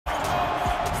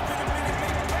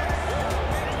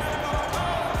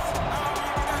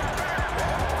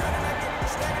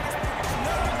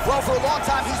for a long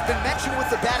time, he's been mentioned with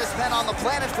the baddest men on the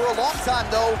planet. For a long time,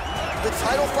 though, the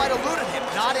title fight eluded him.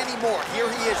 Not anymore.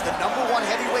 Here he is, the #1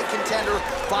 heavyweight contender,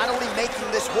 finally making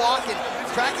this walk and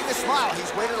cracking a smile.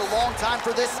 He's waited a long time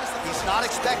for this. He's not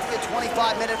expecting a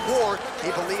 25-minute war.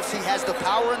 He believes he has the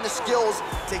power and the skills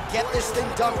to get this thing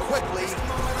done quickly.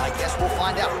 I guess we'll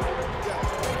find out.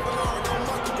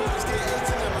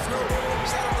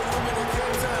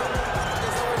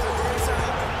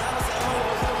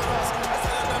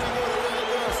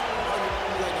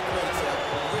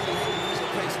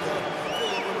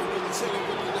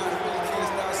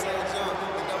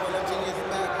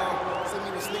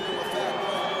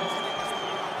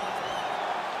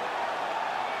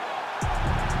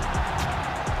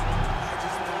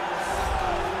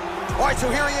 All right,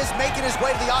 so here he is making his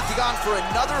way to the octagon for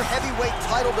another heavyweight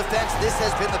title defense. This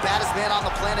has been the baddest man on the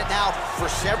planet now for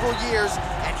several years,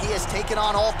 and he has taken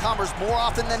on all comers more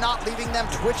often than not, leaving them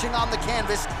twitching on the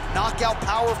canvas. Knockout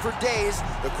power for days.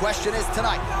 The question is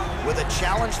tonight, with a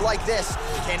challenge like this,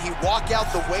 can he walk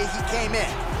out the way he came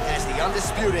in as the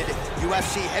undisputed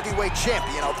UFC heavyweight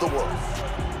champion of the world?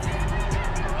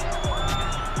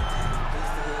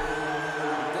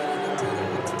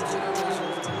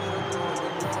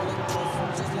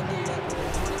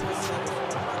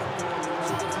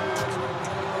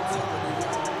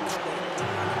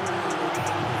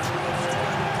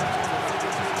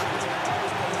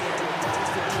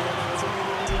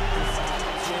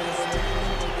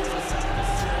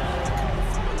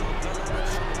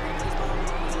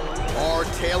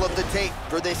 Tale of the tape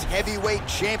for this heavyweight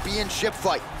championship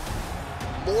fight.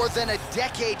 More than a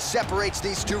decade separates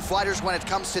these two fighters when it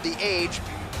comes to the age,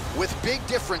 with big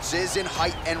differences in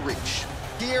height and reach.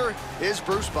 Here is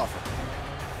Bruce Buffer.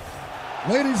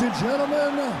 Ladies and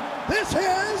gentlemen, this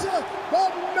is the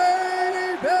main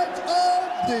event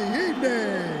of the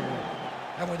evening.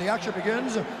 And when the action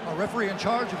begins, a referee in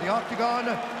charge of the octagon,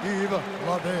 Yves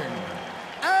Lavigne.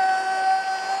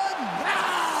 And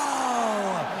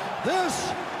now,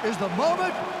 this is the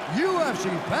moment UFC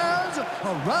fans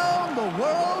around the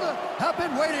world have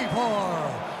been waiting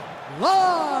for.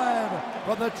 Live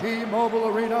from the T-Mobile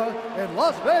Arena in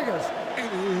Las Vegas,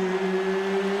 it's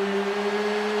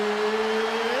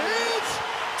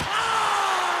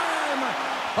time!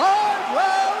 5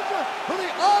 rounds for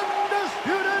the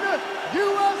undisputed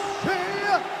UFC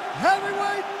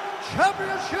Heavyweight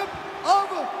Championship of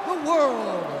the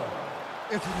world.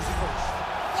 Introducing first,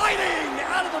 fighting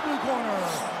out of the blue corner.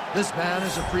 This man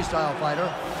is a freestyle fighter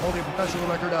holding a professional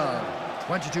record of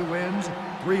 22 wins,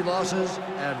 3 losses,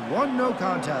 and 1 no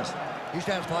contest. He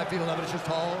stands 5 feet 11 inches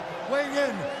tall, weighing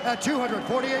in at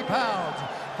 248 pounds.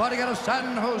 Fighting out of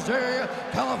San Jose,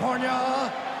 California,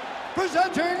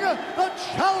 presenting the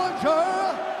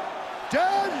challenger,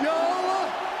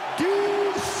 Daniel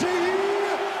D.C.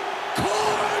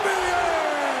 Cormier.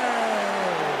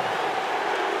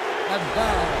 And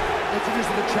now,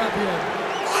 introducing the champion,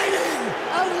 fighting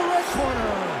out of the red corner.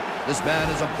 This man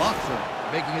is a boxer,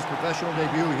 making his professional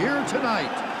debut here tonight.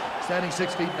 Standing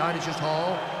 6 feet 9 inches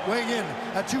tall, weighing in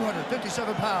at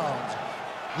 257 pounds.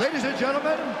 Ladies and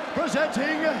gentlemen,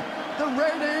 presenting the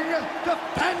reigning,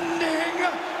 defending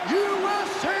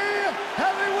UFC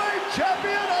heavyweight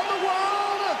champion of the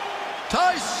world,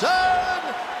 Tyson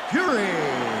Fury.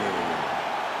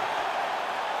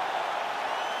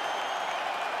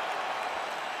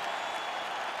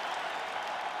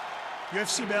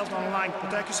 UFC belt on the line.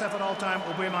 Protect yourself at all time.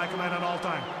 Obey my command at all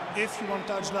time. If you want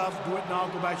to touch love, do it now.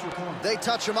 Go back to your corner. They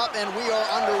touch him up, and we are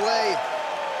underway.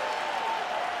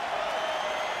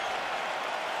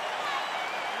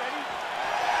 Ready?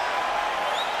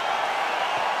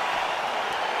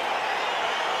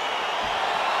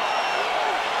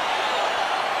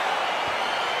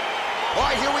 All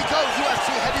right, here we go.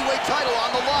 UFC heavyweight title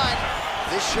on the line.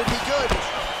 This should be good.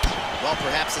 Well,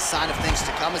 perhaps a sign of things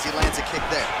to come as he lands a kick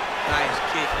there. Nice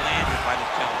kick landed by the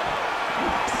gentleman.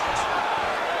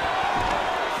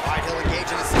 All right, he'll engage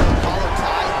in a single collar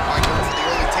tie. All right, going for the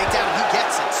early takedown, and he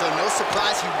gets it. So no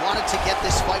surprise, he wanted to get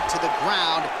this fight to the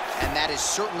ground, and that is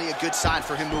certainly a good sign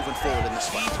for him moving forward in this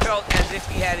fight. He felt as if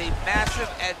he had a massive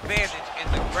advantage in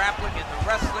the grappling, in the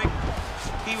wrestling.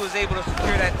 He was able to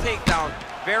secure that takedown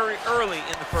very early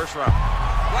in the first round.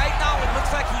 Right now, it looks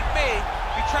like he may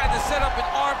be trying to set up an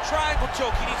arm triangle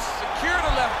choke. He needs to secure the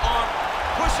left arm,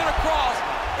 push it across,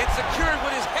 and secure it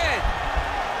with his head.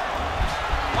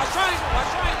 Watch triangle, watch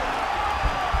triangle.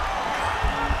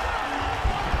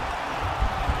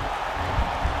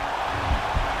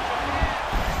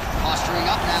 Posturing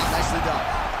up now, nicely done.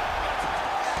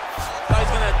 Now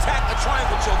he's going to attack a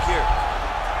triangle choke here.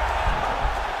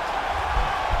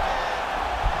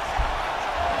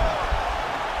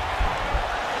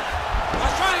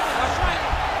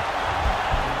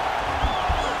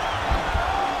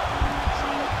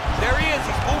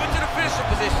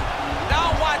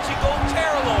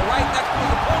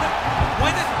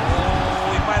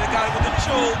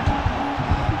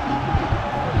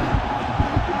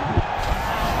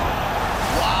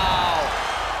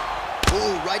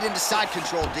 Ooh, right into side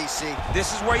control, DC.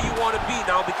 This is where you want to be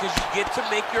now because you get to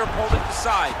make your opponent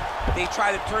decide. They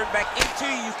try to turn back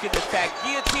into you, you can attack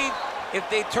guillotine. If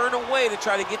they turn away to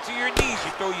try to get to your knees,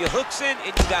 you throw your hooks in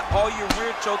and you got all your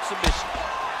rear choke submission.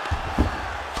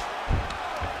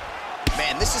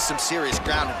 Man, this is some serious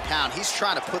ground and pound. He's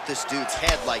trying to put this dude's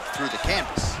head like through the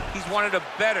canvas. He's one of the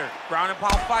better ground and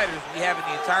pound fighters we have in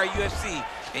the entire UFC,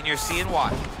 and you're seeing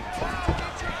why.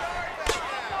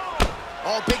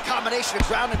 Oh, big combination of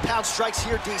ground and pound strikes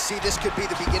here, DC. This could be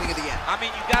the beginning of the end. I mean,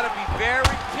 you got to be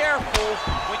very careful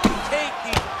when you take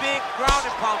these big ground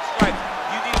and pound strikes.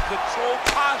 You need to control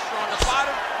posture on the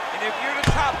bottom, and if you're the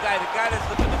top guy, the guy that's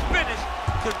looking to finish,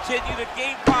 continue to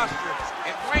gain posture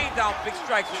and rain down big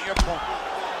strikes on your opponent.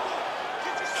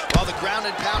 Well, the ground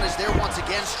and pound is there once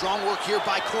again. Strong work here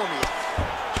by Cormier.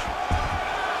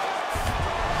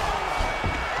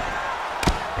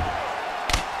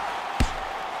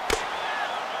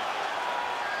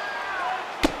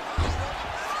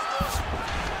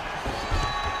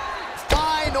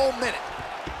 Final minute.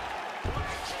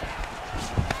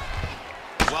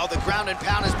 Well, the ground and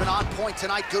pound has been on point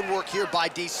tonight. Good work here by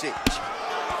DC.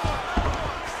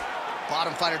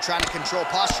 Bottom fighter trying to control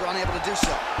posture, unable to do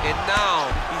so. And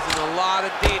now he's in a lot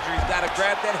of danger. He's got to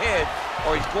grab that head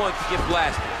or he's going to get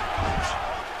blasted.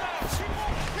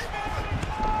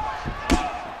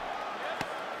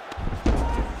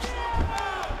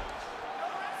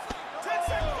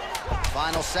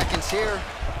 Final seconds here.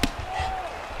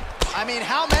 I mean,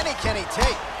 how many can he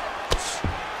take?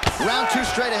 Round two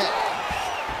straight ahead.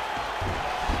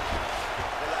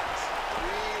 Relax.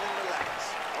 Really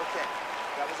relax. Okay,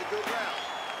 that was a good round.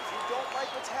 If you don't like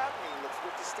what's happening, let's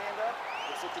look to stand up.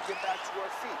 Let's look to get back to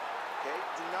our feet. Okay?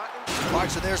 Do not... All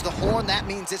right, so there's the horn. That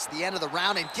means it's the end of the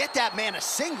round. And get that man a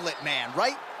singlet, man,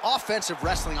 right? Offensive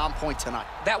wrestling on point tonight.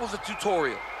 That was a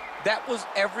tutorial. That was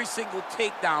every single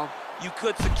takedown you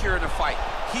could secure in a fight.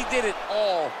 He did it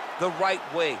all the right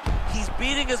way. He's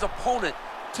beating his opponent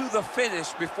to the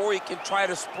finish before he can try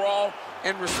to sprawl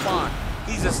and respond.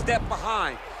 He's a step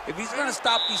behind. If he's gonna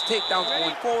stop these takedowns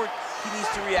going forward, he needs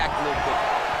to react a little quicker.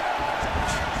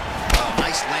 Oh,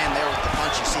 nice land there with the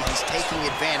punch. You see, he's taking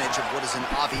advantage of what is an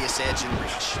obvious edge and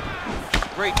reach.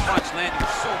 Great punch landing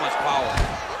with so much power.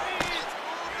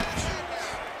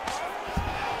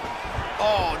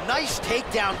 Oh, nice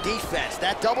takedown defense.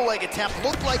 That double leg attempt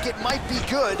looked like it might be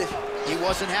good. He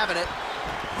wasn't having it.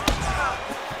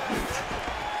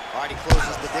 All right, he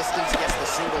closes the distance, gets the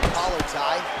single collar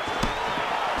tie.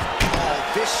 Oh,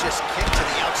 vicious kick to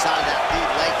the outside of that lead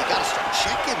leg. You gotta start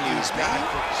checking these, man.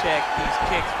 Check these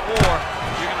kicks, or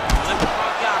you're gonna limp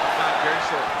around the octagon very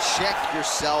shortly. Check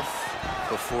yourself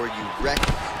before you wreck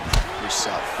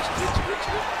yourself.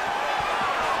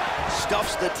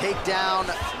 Stuffs the takedown,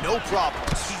 no problem.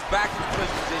 He's back in the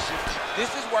clinch position.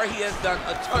 This is where he has done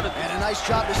a ton of... And a nice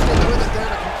job to stick with it there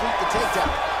to complete the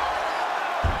takedown.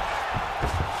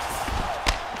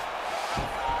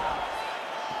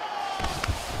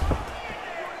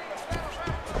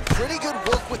 Pretty good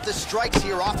work with the strikes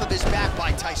here off of his back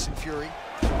by Tyson Fury.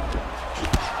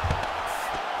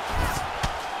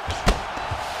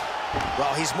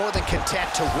 Well, he's more than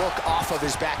content to work off of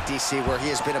his back, DC, where he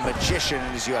has been a magician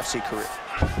in his UFC career.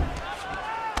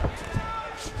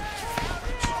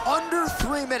 Under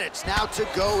 3 minutes now to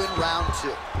go in round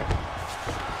two.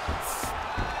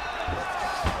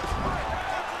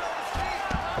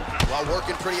 Well,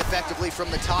 working pretty effectively from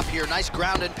the top here. Nice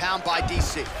ground and pound by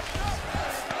DC.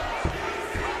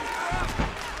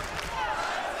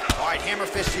 All right, hammer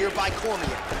fist here by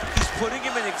Cormier. He's putting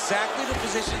him in exactly the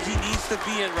positions he needs to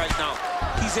be in right now.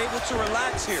 He's able to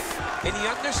relax here, and he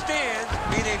understands,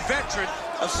 being a veteran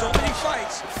of so many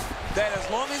fights, that as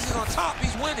long as he's on top,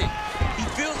 he's winning. He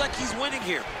feels like he's winning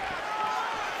here.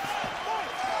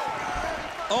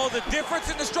 Oh, the difference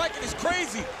in the striking is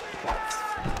crazy.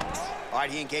 All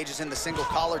right, he engages in the single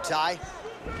collar tie.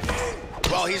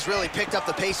 Well, he's really picked up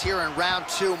the pace here in round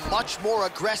two. Much more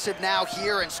aggressive now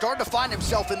here and starting to find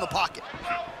himself in the pocket.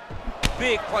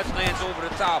 Big punch lands over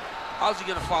the top. How's he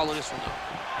gonna follow this one up?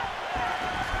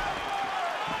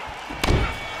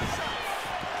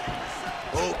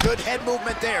 Oh, good head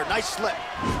movement there. Nice slip.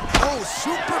 Oh,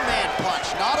 Superman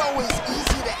punch. Not always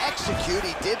easy to execute.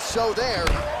 He did so there.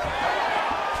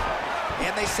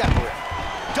 And they separate.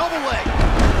 Double leg.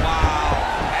 Wow,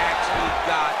 actually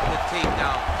got the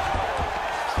takedown.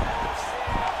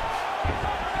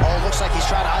 Oh, looks like he's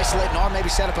trying to isolate an arm, maybe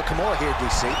set up a Kimura here,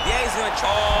 DC. Yeah, he's gonna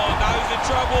oh, now he's in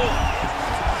trouble.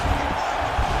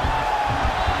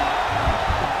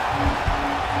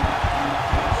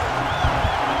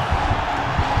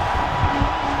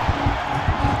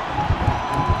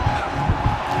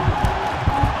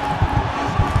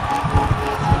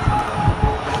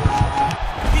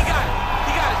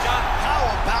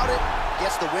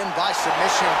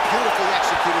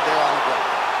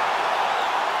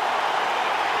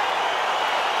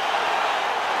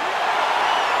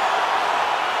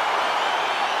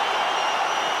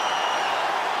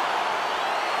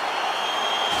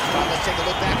 take a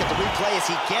look back at the replay as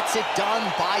he gets it done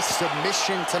by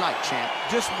submission tonight, champ.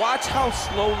 Just watch how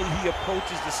slowly he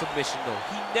approaches the submission, though.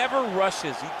 He never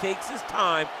rushes. He takes his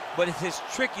time, but it's his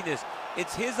trickiness.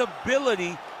 It's his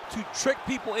ability to trick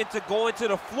people into going to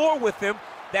the floor with him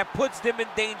that puts them in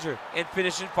danger and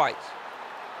finishing fights.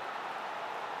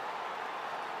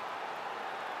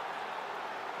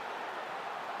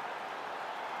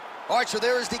 All right, so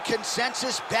there is the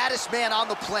consensus baddest man on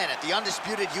the planet, the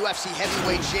undisputed UFC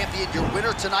heavyweight champion, your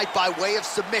winner tonight by way of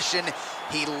submission.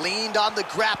 He leaned on the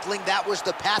grappling. That was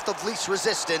the path of least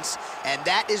resistance, and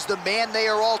that is the man they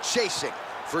are all chasing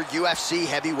for UFC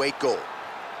heavyweight gold.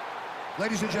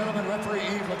 Ladies and gentlemen, referee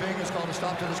Yves Levine has called a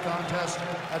stop to this contest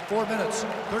at 4 minutes,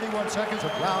 31 seconds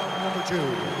of round number 2.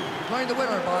 Declaring the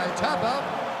winner by tap out,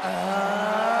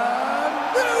 and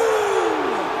new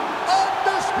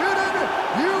undisputed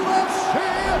UFC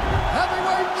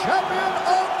heavyweight champion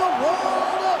of the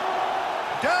world,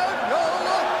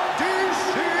 Daniel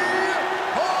D.C.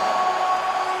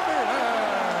 Cormier.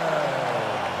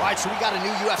 All right, so we got a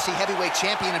new UFC heavyweight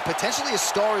champion, and potentially a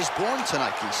star is born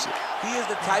tonight, DC. He is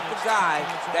the type of guy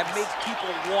that makes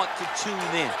people want to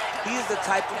tune in. He is the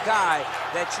type of guy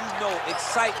that you know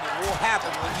excitement will happen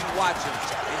when you watch him.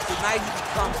 And tonight he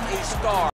becomes a star.